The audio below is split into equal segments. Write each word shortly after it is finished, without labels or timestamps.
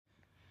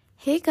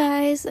Hey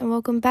guys, and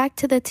welcome back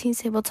to the Teen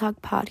Table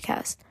Talk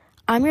podcast.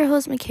 I'm your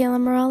host, Michaela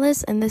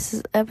Morales, and this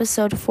is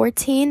episode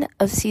 14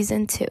 of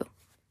season 2.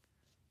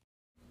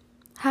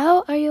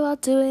 How are you all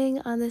doing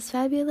on this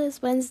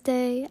fabulous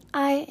Wednesday?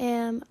 I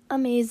am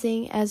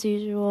amazing as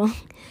usual.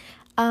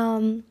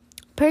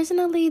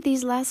 Personally,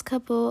 these last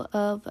couple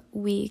of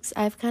weeks,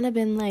 I've kind of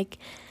been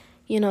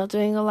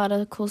doing a lot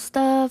of cool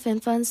stuff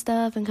and fun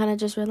stuff and kind of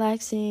just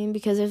relaxing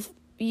because if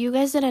you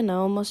guys didn't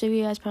know, most of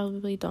you guys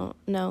probably don't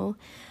know,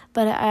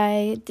 but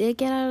I did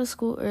get out of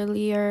school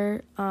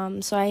earlier,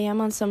 so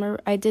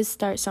I did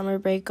start summer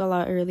break a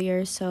lot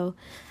earlier, so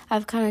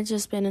I've kind of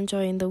just been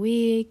enjoying the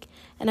week,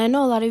 and I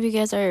know a lot of you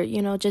guys are,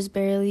 just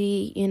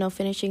barely,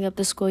 finishing up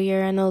the school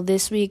year. I know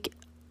this week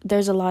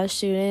there's a lot of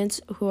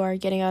students who are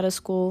getting out of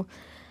school,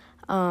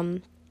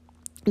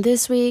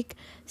 this week,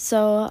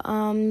 so,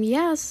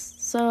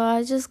 so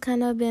I just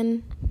kind of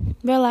been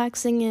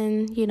relaxing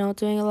and,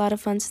 doing a lot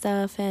of fun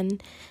stuff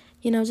and,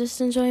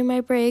 just enjoying my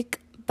break.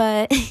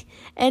 But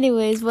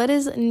anyways, what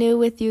is new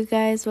with you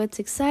guys? What's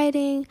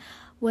exciting?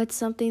 What's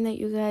something that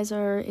you guys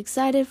are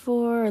excited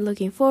for or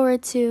looking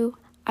forward to?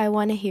 I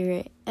want to hear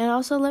it. And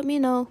also let me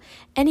know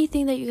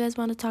anything that you guys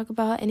want to talk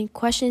about, any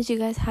questions you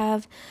guys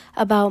have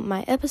about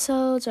my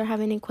episodes or have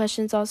any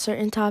questions on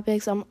certain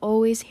topics. I'm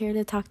always here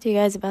to talk to you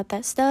guys about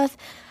that stuff.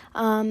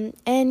 And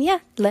yeah,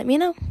 let me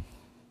know.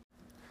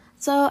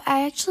 So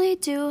I actually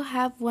do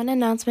have one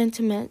announcement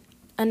to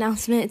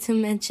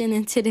mention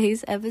in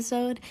today's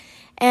episode.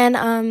 And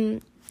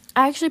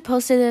I actually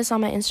posted this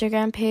on my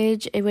Instagram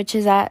page, which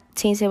is at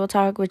Teen Table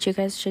Talk, which you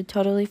guys should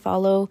totally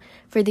follow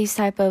for these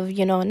type of,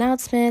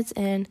 announcements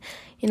and,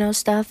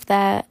 stuff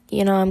that,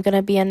 I'm going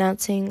to be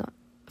announcing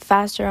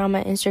faster on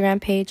my Instagram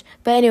page.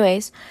 But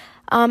anyways,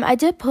 I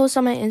did post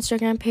on my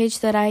Instagram page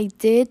that I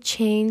did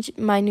change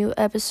my new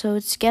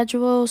episode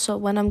schedule. So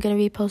when I'm going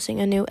to be posting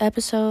a new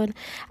episode,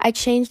 I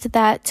changed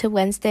that to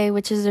Wednesday,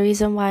 which is the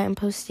reason why I'm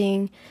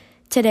posting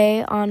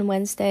today on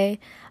Wednesday.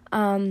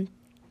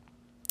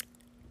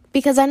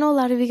 Because I know a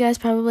lot of you guys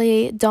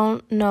probably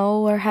don't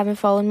know or haven't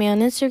followed me on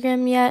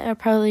Instagram yet, or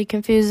probably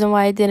confused on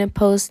why I didn't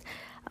post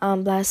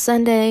last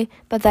Sunday.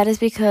 But that is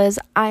because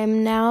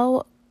I'm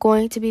now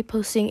going to be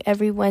posting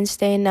every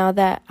Wednesday now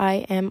that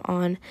I am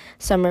on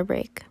summer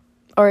break.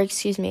 Or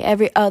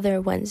every other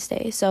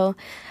Wednesday. So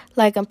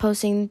I'm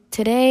posting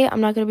today,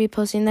 I'm not going to be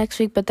posting next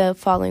week, but the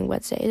following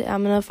Wednesday.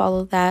 I'm going to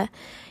follow that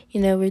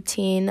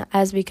routine.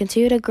 As we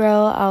continue to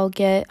grow,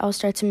 I'll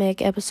start to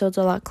make episodes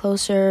a lot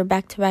closer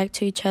back to back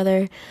to each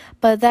other.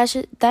 But that's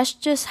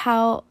just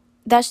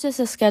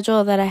a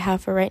schedule that I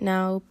have for right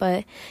now.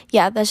 But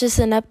yeah, that's just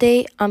an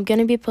update. I'm going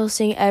to be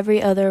posting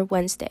every other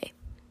Wednesday.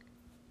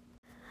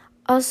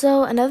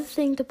 Also, another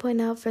thing to point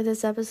out for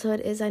this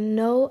episode is I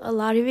know a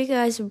lot of you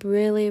guys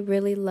really,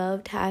 really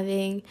loved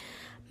having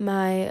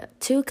my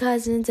two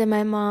cousins and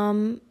my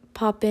mom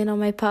pop in on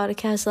my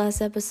podcast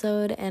last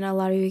episode, and a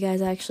lot of you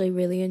guys actually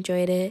really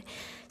enjoyed it.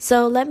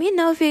 So let me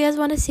know if you guys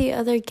want to see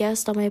other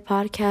guests on my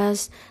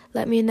podcast.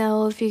 Let me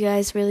know if you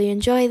guys really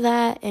enjoy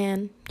that,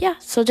 and yeah,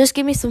 so just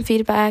give me some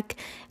feedback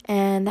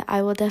and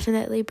I will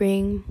definitely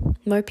bring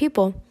more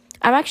people.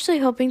 I'm actually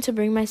hoping to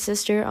bring my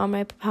sister on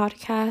my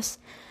podcast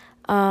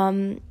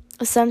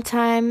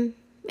sometime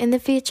in the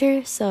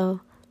future, so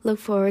look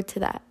forward to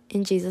that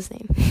in Jesus'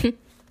 name.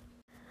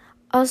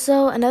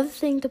 Also, another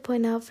thing to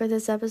point out for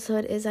this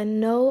episode is I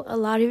know a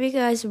lot of you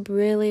guys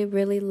really,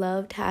 really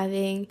loved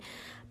having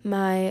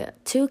my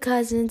two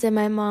cousins and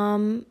my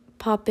mom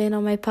pop in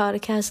on my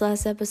podcast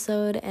last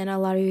episode, and a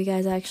lot of you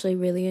guys actually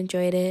really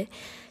enjoyed it.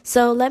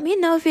 So let me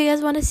know if you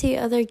guys want to see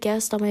other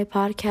guests on my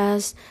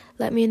podcast.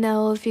 Let me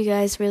know if you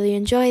guys really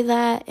enjoy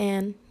that,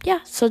 and yeah,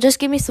 so just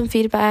give me some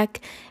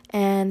feedback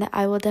and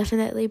I will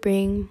definitely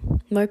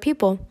bring more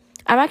people.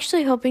 I'm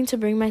actually hoping to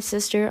bring my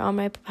sister on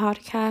my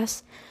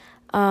podcast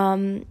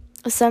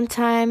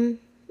sometime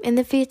in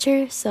the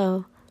future,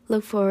 so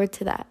look forward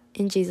to that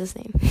in Jesus'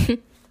 name.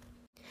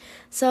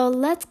 So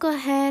let's go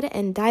ahead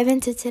and dive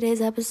into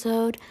today's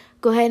episode.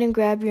 Go ahead and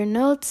grab your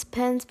notes,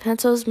 pens,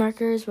 pencils,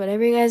 markers,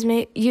 whatever you guys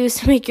use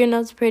to make your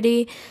notes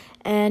pretty.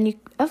 And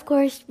of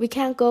course, we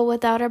can't go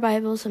without our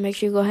Bible, so make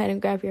sure you go ahead and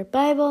grab your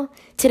Bible.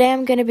 Today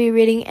I'm going to be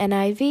reading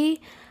NIV,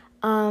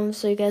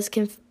 so you guys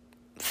can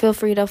feel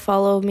free to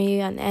follow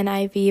me on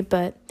NIV,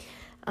 but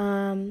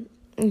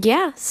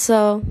yeah,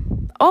 so,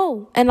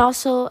 and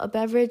also a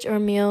beverage or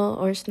meal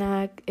or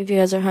snack if you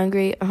guys are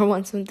hungry or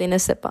want something to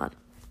sip on.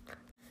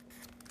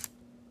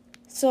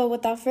 So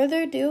without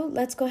further ado,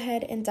 let's go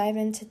ahead and dive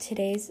into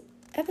today's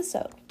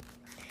episode.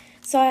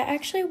 So I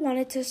actually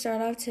wanted to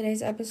start off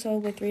today's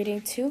episode with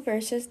reading 2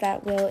 verses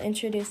that will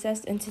introduce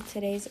us into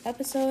today's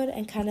episode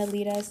and kind of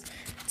lead us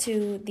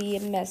to the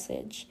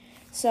message.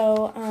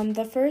 So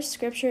the first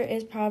scripture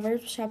is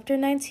Proverbs chapter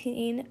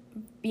 19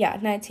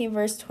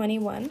 verse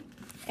 21.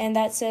 And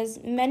that says,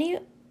 "Many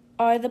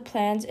are the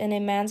plans in a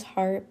man's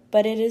heart,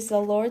 but it is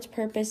the Lord's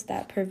purpose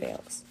that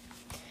prevails."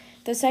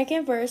 The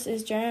second verse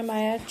is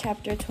Jeremiah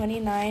chapter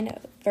 29,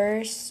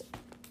 verse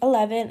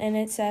 11, and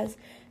it says,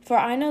 "For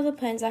I know the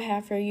plans I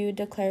have for you,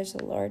 declares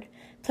the Lord,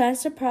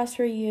 plans to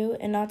prosper you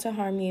and not to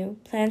harm you,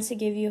 plans to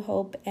give you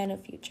hope and a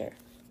future.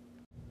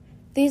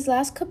 These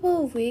last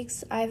couple of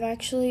weeks, I've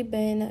actually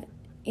been,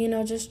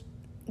 just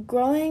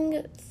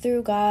growing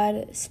through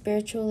God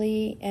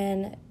spiritually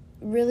and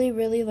really,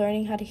 really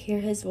learning how to hear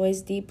His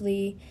voice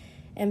deeply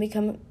and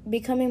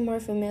becoming more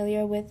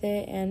familiar with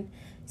it and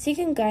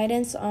seeking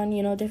guidance on,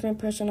 different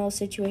personal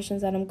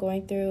situations that I'm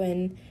going through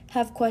and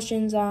have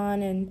questions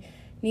on and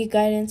need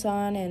guidance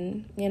on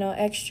and,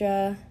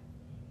 extra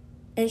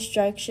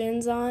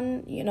instructions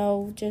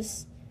on,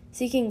 just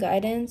seeking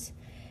guidance.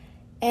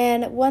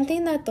 And one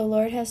thing that the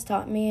Lord has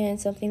taught me and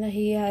something that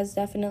He has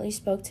definitely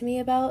spoke to me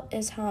about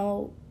is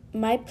how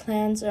my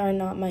plans are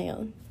not my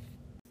own.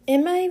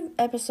 In my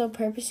episode,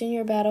 Purpose in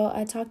Your Battle,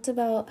 I talked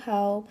about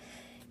how,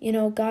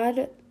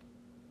 God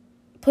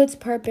puts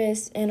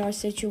purpose in our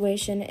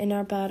situation, in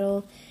our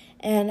battle,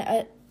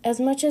 and as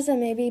much as it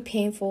may be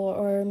painful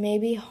or may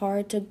be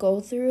hard to go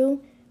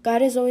through,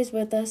 God is always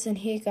with us and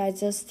He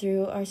guides us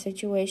through our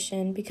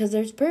situation because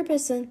there's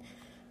purpose in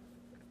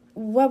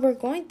what we're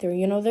going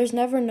through. There's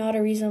never not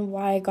a reason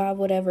why God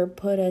would ever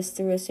put us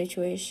through a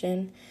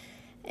situation,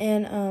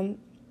 and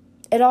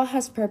it all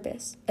has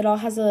purpose.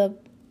 It's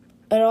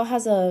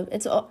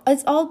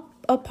all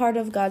a part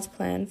of God's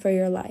plan for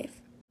your life.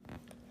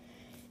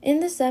 In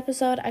this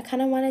episode, I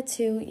kind of wanted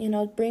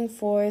to, bring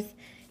forth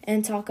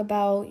and talk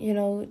about,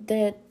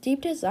 the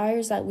deep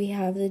desires that we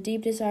have, the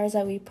deep desires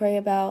that we pray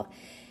about,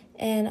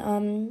 and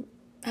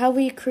how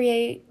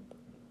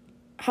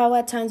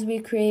at times we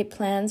create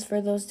plans for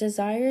those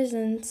desires,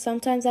 and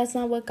sometimes that's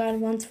not what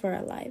God wants for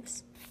our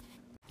lives.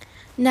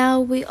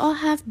 Now, we all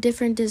have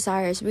different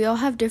desires. We all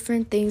have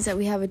different things that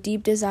we have a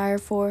deep desire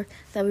for,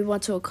 that we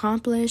want to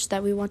accomplish,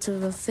 that we want to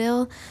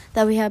fulfill,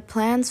 that we have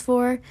plans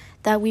for,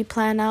 that we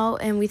plan out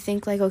and we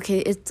think like, okay,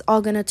 it's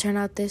all going to turn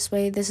out this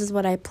way. This is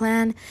what I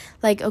plan.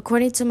 Like,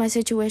 according to my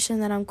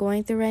situation that I'm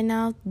going through right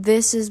now,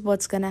 this is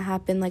what's going to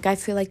happen. Like, I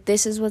feel like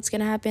this is what's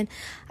going to happen.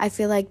 I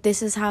feel like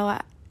this is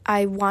how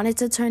I want it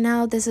to turn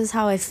out. This is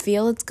how I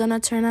feel it's going to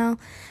turn out.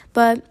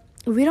 But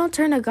we don't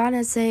turn to God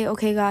and say,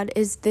 okay, God,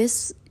 is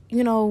this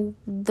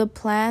the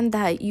plan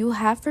that you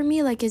have for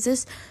me? Like, is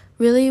this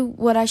really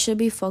what I should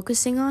be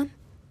focusing on?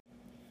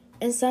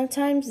 And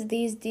sometimes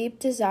these deep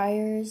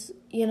desires,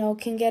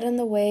 can get in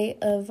the way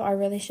of our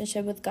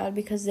relationship with God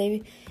because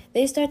they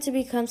start to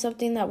become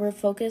something that we're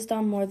focused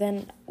on more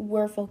than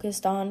we're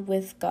focused on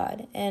with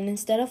God. And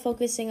instead of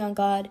focusing on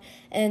God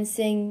and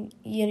saying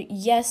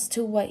yes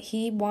to what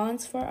He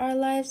wants for our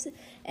lives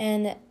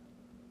and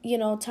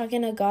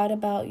talking to God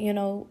about,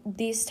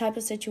 these type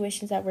of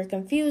situations that we're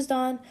confused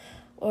on,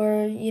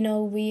 or,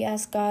 we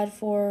ask God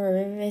for, or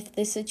if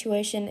this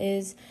situation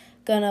is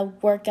going to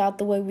work out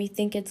the way we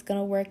think it's going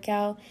to work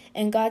out,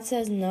 and God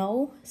says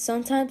no,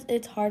 sometimes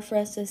it's hard for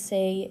us to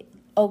say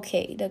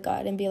okay to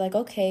God and be like,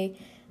 okay,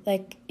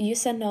 like, you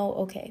said no,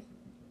 okay.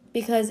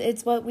 Because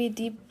it's what we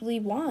deeply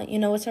want,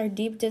 it's our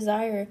deep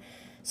desire.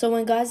 So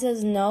when God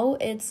says no,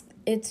 it's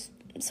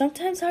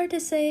sometimes hard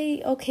to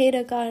say okay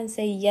to God and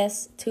say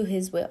yes to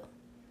His will.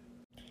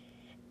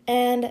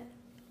 And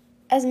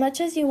as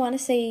much as you want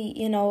to say,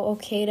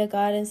 okay to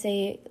God and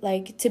say,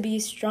 like, to be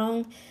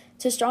strong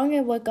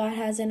in what God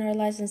has in our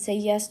lives and say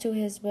yes to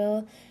His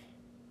will,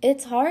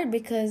 it's hard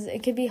because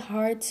it could be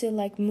hard to,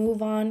 like,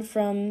 move on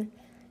from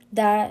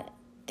that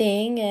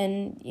thing.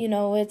 And,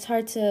 it's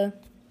hard to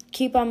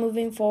keep on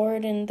moving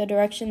forward in the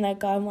direction that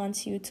God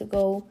wants you to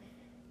go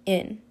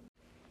in.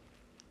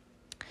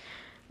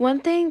 One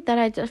thing that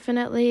I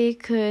definitely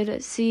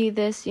could see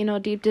this,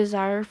 deep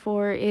desire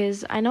for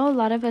is, I know a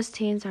lot of us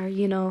teens are,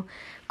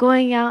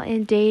 going out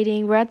and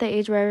dating. We're at the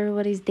age where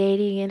everybody's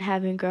dating and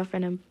having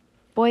girlfriend and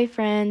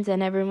boyfriends,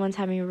 and everyone's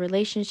having a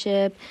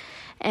relationship,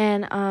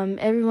 and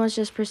everyone's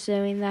just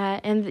pursuing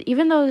that. And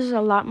even though there's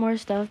a lot more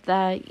stuff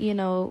that,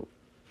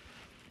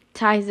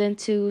 ties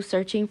into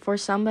searching for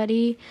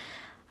somebody,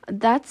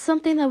 that's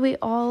something that we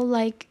all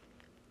like.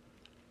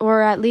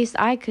 Or at least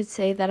I could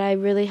say that I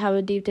really have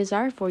a deep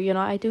desire for.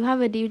 I do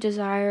have a deep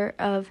desire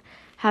of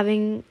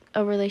having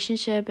a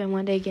relationship and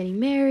one day getting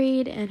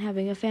married and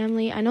having a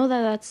family. I know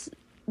that that's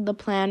the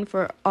plan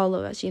for all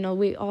of us.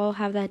 We all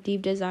have that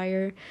deep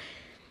desire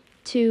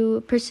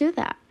to pursue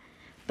that.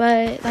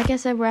 But like I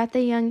said, we're at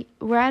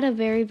a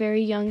very,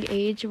 very young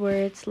age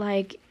where it's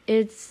like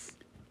it's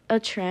a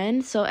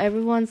trend. So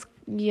everyone's,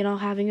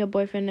 having a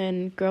boyfriend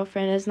and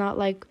girlfriend. It's not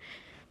like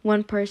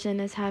one person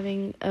is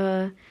having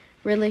a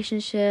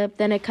relationship,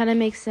 then it kind of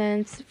makes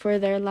sense for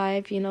their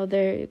life.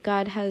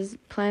 God has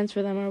plans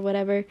for them or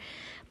whatever.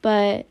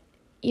 But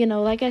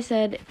like I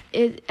said,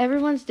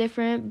 everyone's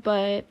different.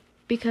 But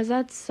because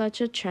that's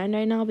such a trend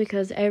right now,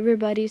 because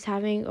everybody's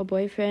having a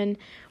boyfriend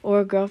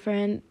or a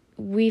girlfriend,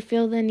 we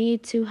feel the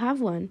need to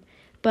have one.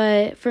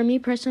 But for me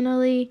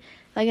personally,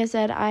 like I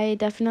said, I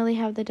definitely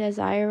have the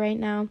desire right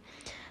now.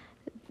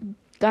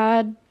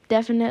 God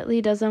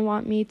definitely doesn't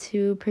want me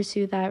to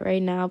pursue that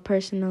right now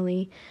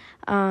personally.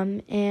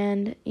 And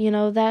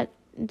that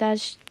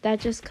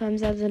just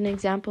comes as an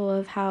example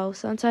of how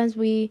sometimes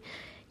we,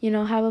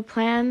 have a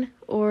plan,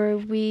 or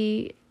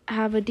we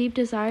have a deep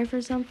desire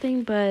for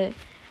something, but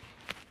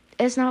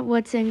it's not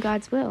what's in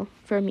God's will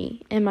for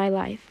me in my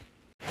life.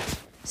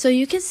 So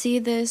you can see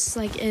this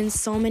like in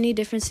so many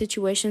different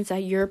situations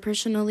that you're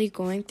personally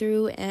going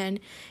through, and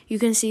you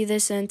can see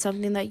this in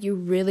something that you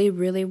really,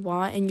 really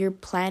want and you're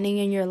planning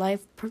in your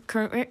life,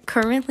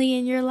 currently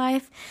in your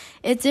life.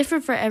 It's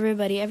different for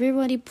everybody.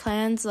 Everybody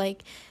plans,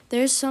 like,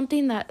 there's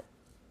something that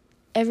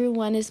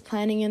everyone is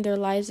planning in their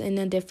lives in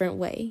a different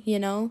way,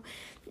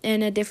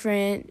 in a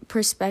different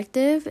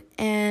perspective.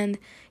 And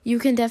you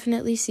can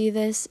definitely see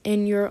this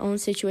in your own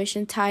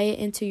situation, tie it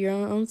into your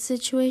own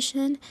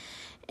situation.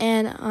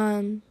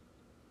 And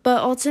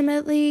but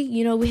ultimately,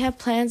 we have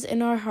plans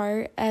in our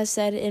heart, as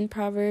said in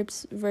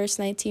Proverbs verse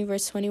 19,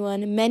 verse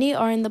 21. Many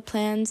are in the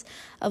plans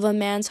of a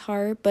man's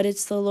heart, but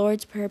it's the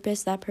Lord's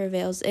purpose that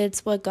prevails.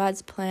 It's what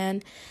God's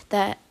plan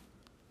that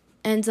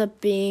ends up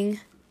being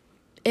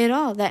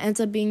that ends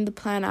up being the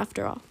plan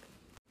after all.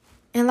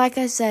 And like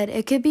I said,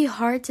 it could be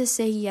hard to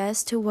say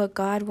yes to what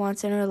God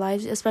wants in our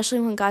lives, especially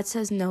when God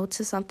says no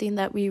to something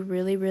that we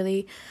really,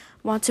 really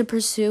want to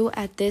pursue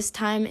at this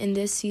time in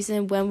this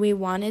season when we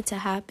want it to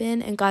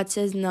happen. And God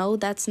says, no,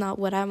 that's not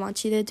what I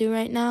want you to do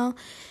right now.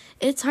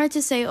 It's hard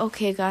to say,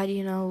 okay, God,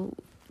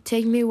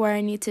 take me where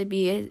I need to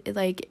be.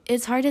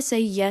 It's hard to say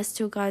yes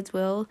to God's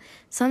will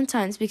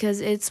sometimes because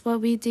it's what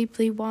we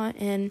deeply want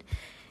and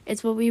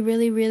it's what we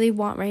really, really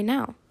want right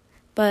now.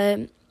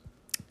 But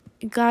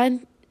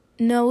God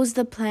knows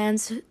the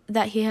plans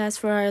that He has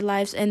for our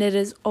lives, and it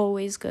is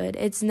always good.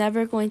 It's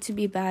never going to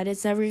be bad.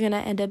 It's never going to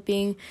end up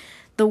being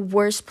the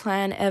worst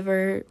plan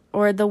ever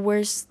or the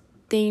worst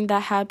thing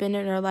that happened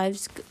in our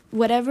lives.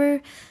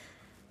 Whatever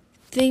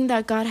thing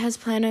that God has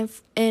planned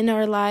in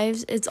our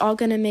lives, it's all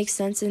going to make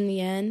sense in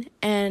the end,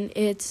 and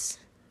it's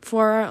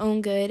for our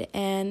own good,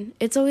 and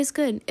it's always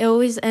good. It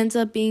always ends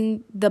up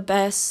being the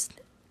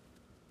best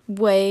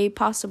way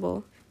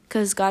possible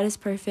because God is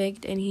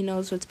perfect and He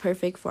knows what's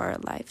perfect for our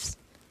lives.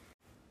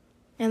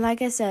 And like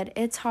I said,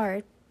 it's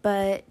hard,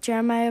 but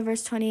Jeremiah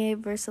verse 28,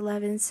 verse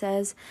 11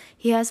 says,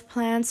 He has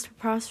plans to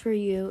prosper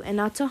you and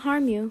not to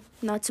harm you,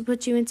 not to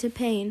put you into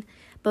pain,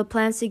 but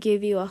plans to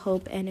give you a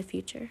hope and a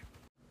future.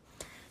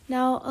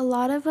 Now, a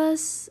lot of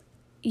us,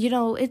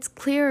 it's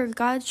clear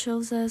God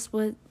shows us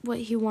what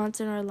He wants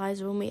in our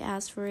lives when we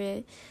ask for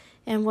it.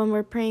 And when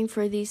we're praying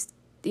for these,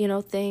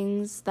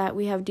 things that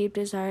we have deep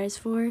desires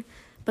for.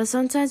 But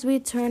sometimes we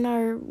turn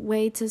our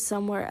way to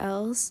somewhere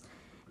else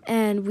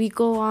and we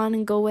go on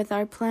and go with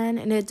our plan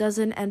and it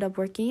doesn't end up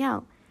working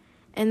out.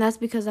 And that's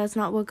because that's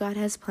not what God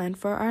has planned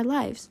for our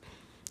lives.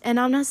 And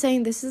I'm not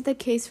saying this is the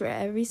case for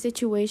every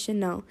situation,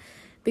 no.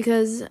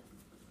 Because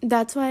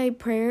that's why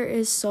prayer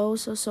is so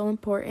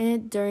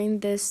important during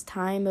this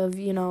time of,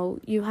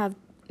 you have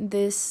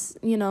this,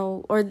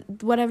 or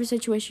whatever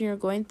situation you're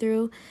going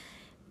through.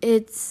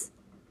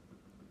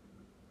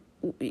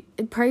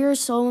 Prayer is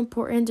so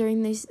important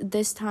during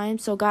this time,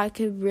 so God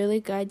could really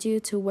guide you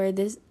to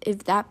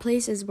if that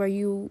place is where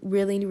you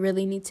really,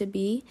 really need to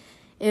be,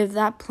 if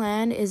that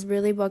plan is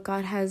really what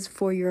God has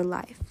for your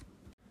life.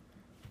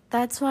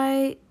 That's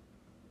why,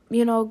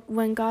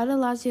 when God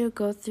allows you to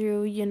go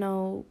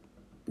through,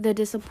 the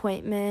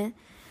disappointment,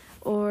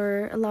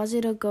 or allows you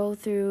to go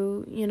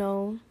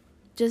through,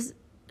 just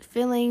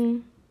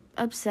feeling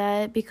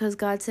upset because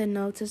God said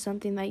no to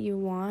something that you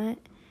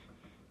want,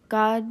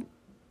 God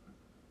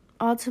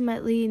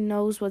ultimately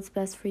knows what's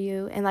best for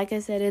you. And like I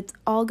said, it's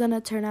all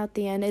gonna turn out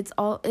the end. It's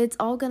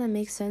all gonna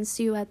make sense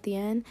to you at the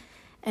end,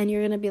 and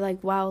you're gonna be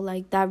like, wow,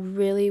 like that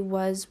really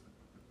was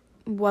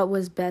what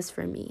was best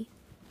for me.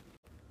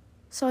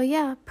 So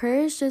yeah,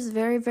 prayer is just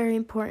very, very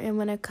important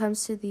when it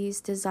comes to these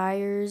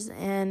desires.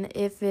 And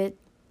if it's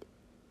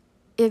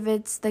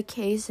the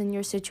case in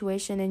your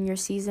situation, in your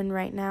season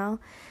right now,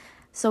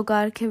 so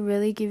God can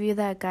really give you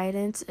that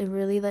guidance and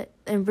really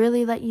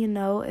let you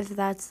know if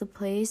that's the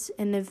place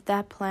and if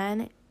that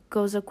plan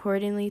goes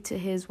accordingly to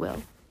His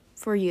will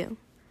for you.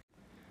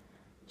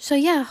 So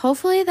yeah,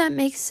 hopefully that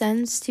makes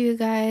sense to you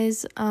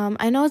guys.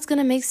 I know it's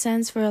gonna make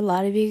sense for a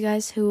lot of you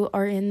guys who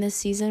are in this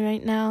season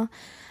right now,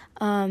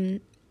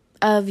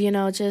 of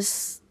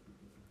just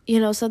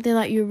something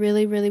that you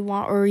really, really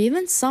want, or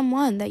even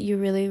someone that you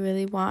really,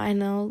 really want. I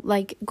know,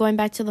 like going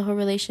back to the whole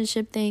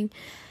relationship thing.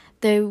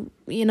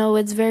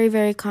 It's very,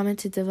 very common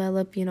to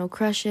develop,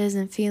 crushes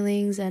and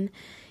feelings, and,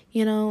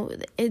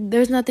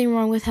 there's nothing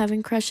wrong with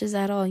having crushes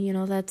at all.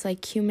 That's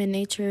like human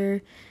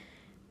nature.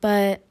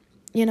 But,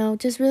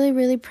 just really,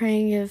 really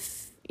praying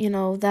if,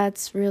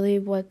 that's really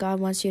what God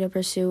wants you to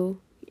pursue.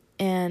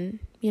 And,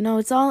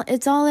 it's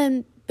all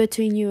in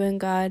between you and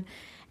God.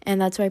 And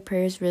that's why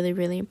prayer is really,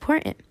 really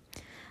important.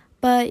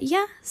 But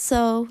yeah,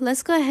 so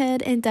let's go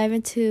ahead and dive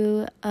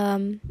into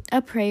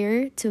a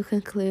prayer to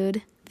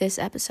conclude this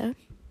episode.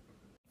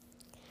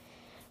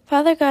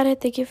 Father God, I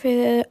thank you for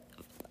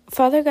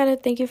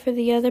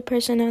the other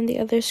person on the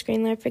other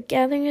screen, Lord, for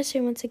gathering us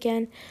here once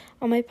again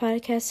on my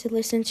podcast to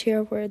listen to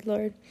your word,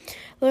 Lord.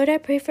 Lord, I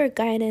pray for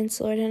guidance,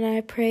 Lord, and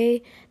I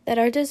pray that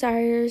our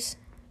desires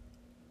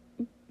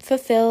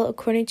fulfill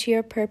according to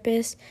your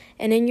purpose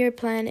and in your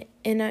plan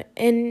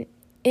in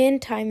in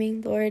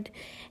timing, Lord,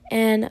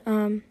 and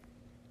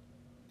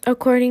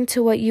according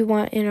to what you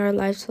want in our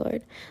lives,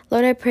 Lord.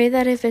 Lord, I pray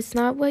that if it's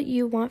not what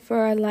you want for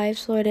our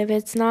lives, Lord, if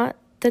it's not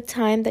the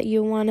time that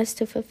you want us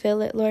to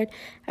fulfill it, Lord,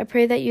 I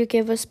pray that you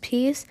give us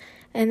peace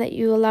and that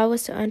you allow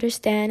us to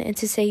understand and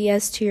to say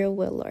yes to your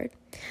will, Lord.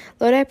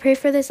 Lord, I pray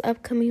for this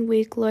upcoming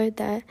week,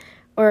 Lord, I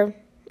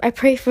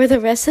pray for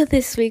the rest of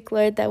this week,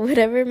 Lord, that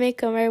whatever may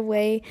come our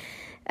way,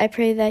 I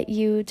pray that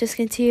you just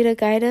continue to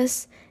guide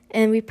us,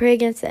 and we pray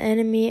against the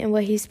enemy and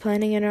what he's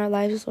planning in our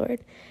lives, Lord.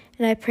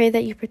 And I pray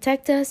that you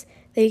protect us,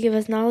 that you give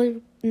us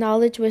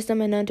knowledge, wisdom,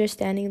 and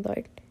understanding,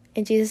 Lord.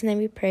 In Jesus' name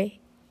we pray.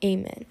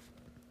 Amen.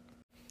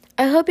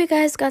 I hope you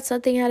guys got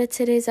something out of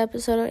today's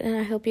episode, and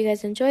I hope you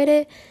guys enjoyed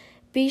it.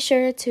 Be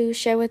sure to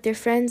share with your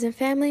friends and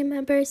family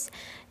members,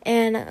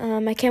 and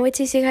I can't wait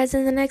to see you guys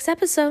in the next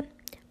episode.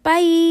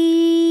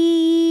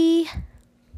 Bye!